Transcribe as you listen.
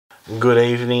Good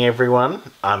evening, everyone.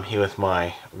 I'm here with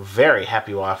my very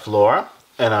happy wife, Laura,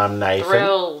 and I'm Nathan.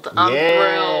 Thrilled.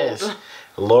 I'm thrilled.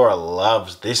 Laura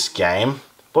loves this game.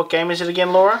 What game is it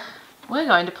again, Laura? We're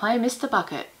going to play Mr.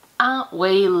 Bucket. Aren't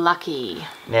we lucky?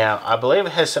 Now, I believe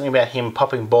it has something about him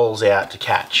popping balls out to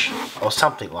catch, or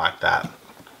something like that.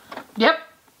 Yep.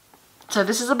 So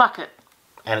this is a bucket.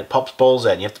 And it pops balls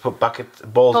out, and you have to put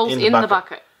balls in the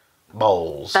bucket.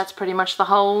 Bowls. That's pretty much the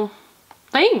whole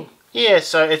thing. Yeah,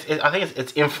 so I think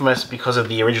it's infamous because of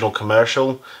the original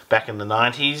commercial back in the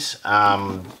 90s.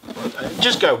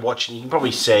 Just go watch it. You can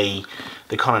probably see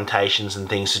the connotations and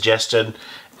things suggested.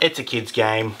 It's a kid's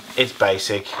game. It's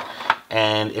basic.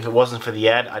 And if it wasn't for the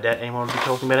ad, I doubt anyone would be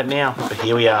talking about it now. But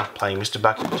here we are, playing Mr.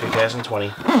 Bucket 2020.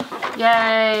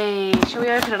 Yay! Shall we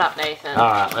open it up, Nathan?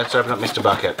 Alright, let's open up Mr.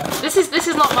 Bucket. This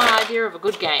is not my idea of a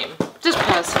good game. Just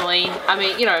personally. I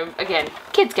mean, you know, again,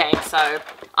 kids' game, so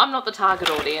I'm not the target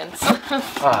audience.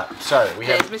 Alright, so we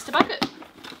have... There's Mr. Bucket.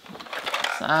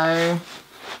 So,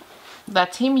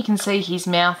 that's him. You can see his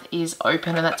mouth is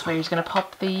open, and that's where he's going to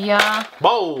pop the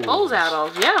balls out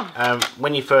of, yeah.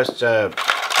 When you first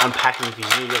unpack him, if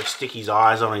he's new, you've got to stick his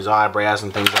eyes on his eyebrows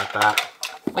and things like that.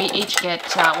 We each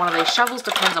get one of these shovels,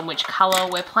 depends on which colour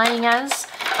we're playing as.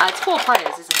 It's 4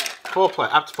 players, isn't it?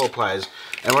 Up to 4 players.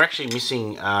 And we're actually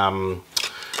missing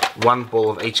one ball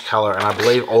of each colour, and I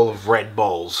believe all of red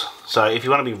balls. So if you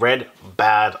want to be red,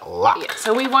 bad luck. Yeah,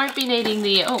 so we won't be needing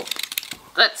the... Oh,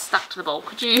 that's stuck to the ball.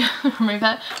 Could you remove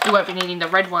that? We won't be needing the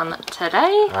red one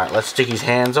today. Alright, let's stick his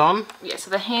hands on. Yeah,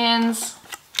 so the hands...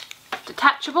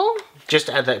 detachable. Just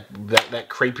to add that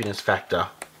creepiness factor.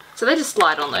 So they just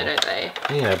slide on though, don't they?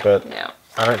 Yeah, but yeah.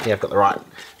 I don't think I've got the right...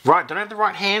 don't have the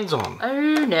right hands on.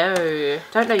 Oh no.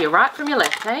 Don't know your right from your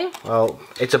left, eh? Well,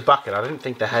 it's a bucket. I didn't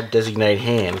think they had designated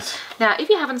hands. Now, if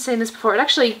you haven't seen this before, it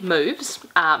actually moves,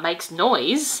 makes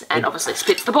noise, and obviously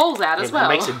spits the balls out as well.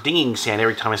 It makes a dinging sound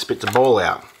every time it spits a ball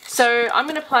out. So I'm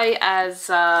going to play as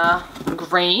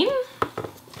green.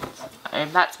 So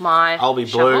that's my I'll be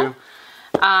shovel. blue.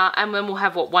 And then we'll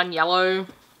have, what, 1 yellow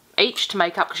each to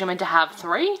make up, because you're meant to have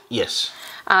 3. Yes.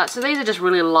 So these are just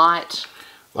really light.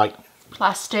 Like...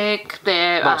 plastic.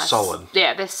 They're not solid.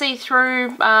 Yeah, they're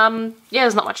see-through. Yeah,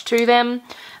 there's not much to them.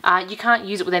 You can't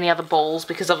use it with any other balls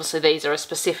because obviously these are a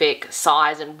specific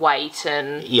size and weight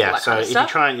and yeah. all that So kind of if stuff.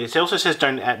 you try, it also says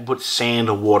don't put sand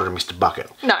or water in Mr.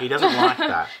 Bucket. No, he doesn't like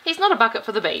that. He's not a bucket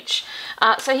for the beach.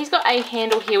 So he's got a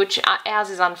handle here, which ours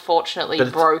is unfortunately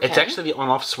broken. It's actually the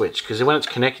on-off switch because when it's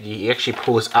connected, you actually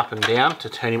pull this up and down to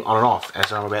turn him on and off,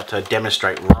 as I'm about to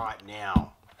demonstrate right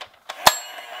now.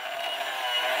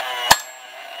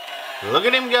 Look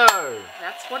at him go!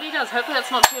 That's what he does. Hopefully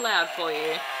that's not too loud for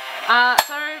you.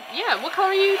 So, yeah, what colour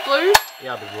are you? Blue?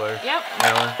 Yeah, I'll be blue. Yep.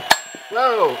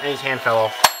 Whoa! And his hand fell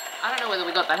off. I don't know whether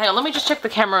we got that. Hang on, let me just check the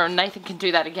camera and Nathan can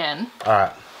do that again.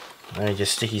 Alright. Let me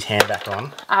just stick his hand back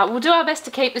on. We'll do our best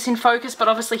to keep this in focus, but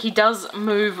obviously he does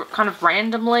move kind of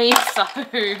randomly, so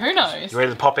who knows? You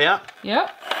ready to pop out?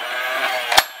 Yep.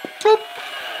 Boop.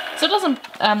 So it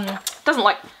doesn't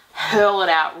like hurl it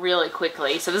out really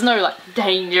quickly, so there's no like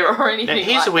danger or anything Now,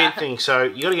 here's like the weird that. thing. So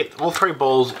you got to get all 3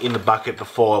 balls in the bucket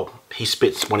before he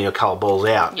spits one of your colour balls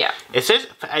out. Yeah. It says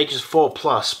for ages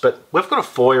 4+, but we've got a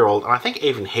 4-year-old, and I think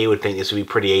even he would think this would be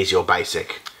pretty easy or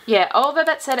basic. Yeah, although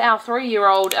that said, our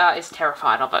 3-year-old is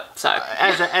terrified of it, so...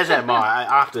 As am I.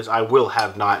 After this, I will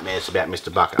have nightmares about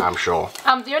Mr. Bucket, I'm sure.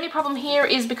 The only problem here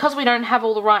is because we don't have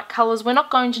all the right colours, we're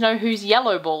not going to know whose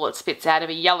yellow ball it spits out if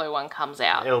a yellow one comes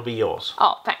out. It'll be yours.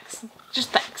 Oh, thanks. Just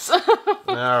thanks.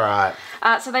 Alright.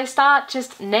 So they start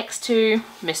just next to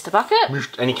Mr. Bucket.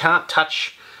 And you can't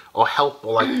touch or help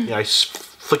or, like, you know,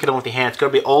 flick it on with your hand. It's got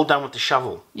to be all done with the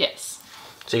shovel. Yes.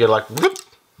 So you got to, like, whoop,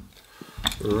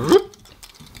 whoop.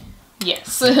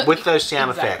 Yes. With those sound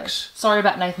effects. Sorry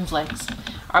about Nathan's legs.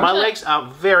 My legs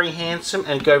are very handsome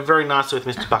and go very nicely with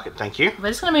Mr. Bucket, thank you. We're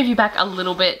just going to move you back a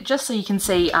little bit just so you can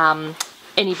see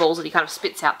any balls that he kind of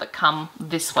spits out that come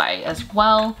this way as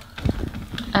well.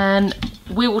 And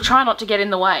we will try not to get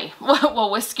in the way while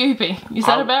we're scooping. Is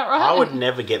that about right? I would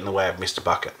never get in the way of Mr.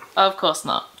 Bucket. Of course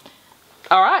not.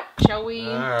 Alright, shall we?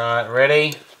 Alright,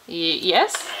 ready?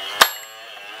 Yes.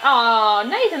 Oh,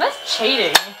 Nathan, that's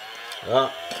cheating.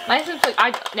 Oh. Nathan,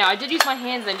 now I did use my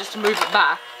hands then just to move it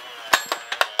back.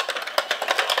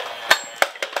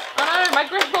 Oh no, my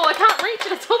green ball, I can't reach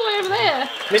it, it's all the way over there.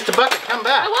 Mr. Bucket, come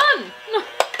back. I won.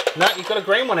 No, you've got a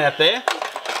green one out there.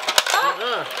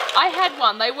 I had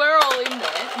one, they were all in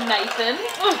there, Nathan.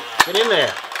 Get in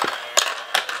there.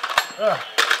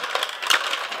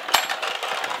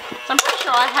 So I'm pretty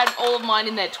sure I had all of mine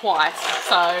in there twice,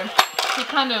 so he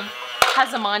kind of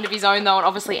has a mind of his own though and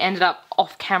obviously ended up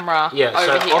off camera Yeah,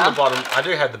 over so here. on the bottom, I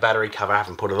do have the battery cover. I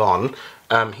haven't put it on.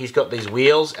 He's got these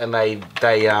wheels, and they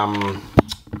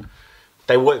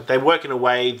work in a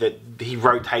way that he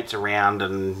rotates around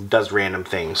and does random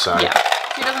things. So yeah,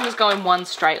 he doesn't just go in one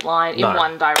straight line in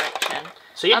one direction.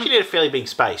 So you actually need a fairly big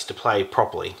space to play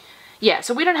properly. Yeah,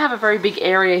 so we don't have a very big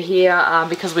area here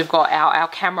because we've got our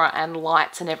camera and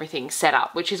lights and everything set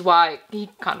up, which is why he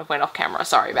kind of went off camera.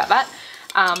 Sorry about that.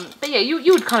 But yeah,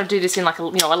 you would kind of do this in like a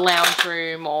lounge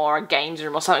room or a games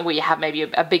room or something where you have maybe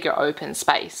a bigger open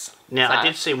space. Now, so. I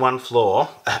did see one flaw,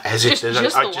 as if there's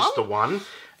just the one.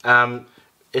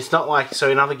 It's not like,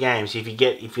 so in other games, if you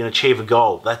can achieve a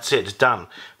goal, that's it, it's done.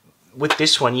 With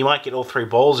this one, you might get all 3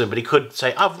 balls in, but he could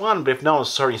say, I've won, but if no one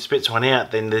saw it, he spits one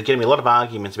out, then there's going to be a lot of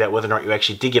arguments about whether or not you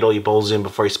actually did get all your balls in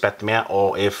before he spat them out,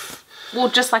 or if... Well,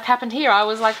 just like happened here, I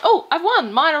was like, oh, I've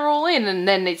won, mine are all in, and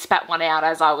then it spat one out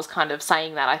as I was kind of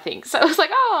saying that, I think. So I was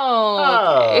like,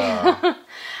 oh, okay.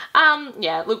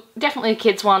 Yeah, look, definitely a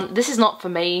kid's one. This is not for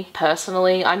me,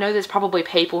 personally. I know there's probably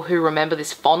people who remember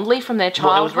this fondly from their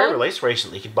childhood. Well, it was re-released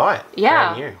recently, you could buy it.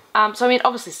 Yeah. Brand new. So, I mean,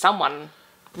 obviously someone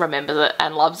remembers it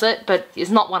and loves it, but it's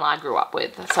not one I grew up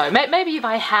with. So maybe if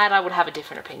I had, I would have a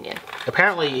different opinion.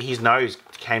 Apparently his nose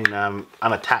came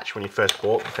unattached when he first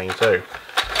bought the thing too.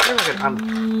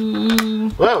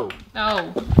 Whoa!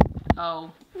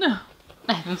 Oh. No.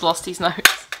 Nathan's lost his nose.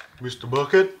 Mr.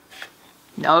 Bucket.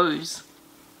 Nose.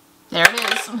 There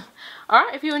it is.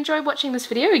 Alright, if you enjoyed watching this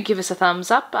video, give us a thumbs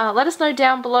up. Let us know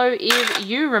down below if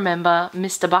you remember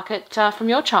Mr. Bucket from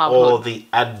your childhood. Or the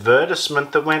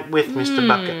advertisement that went with Mr.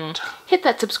 Bucket. Hit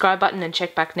that subscribe button and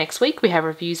check back next week. We have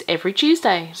reviews every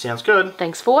Tuesday. Sounds good.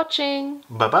 Thanks for watching.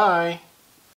 Bye-bye.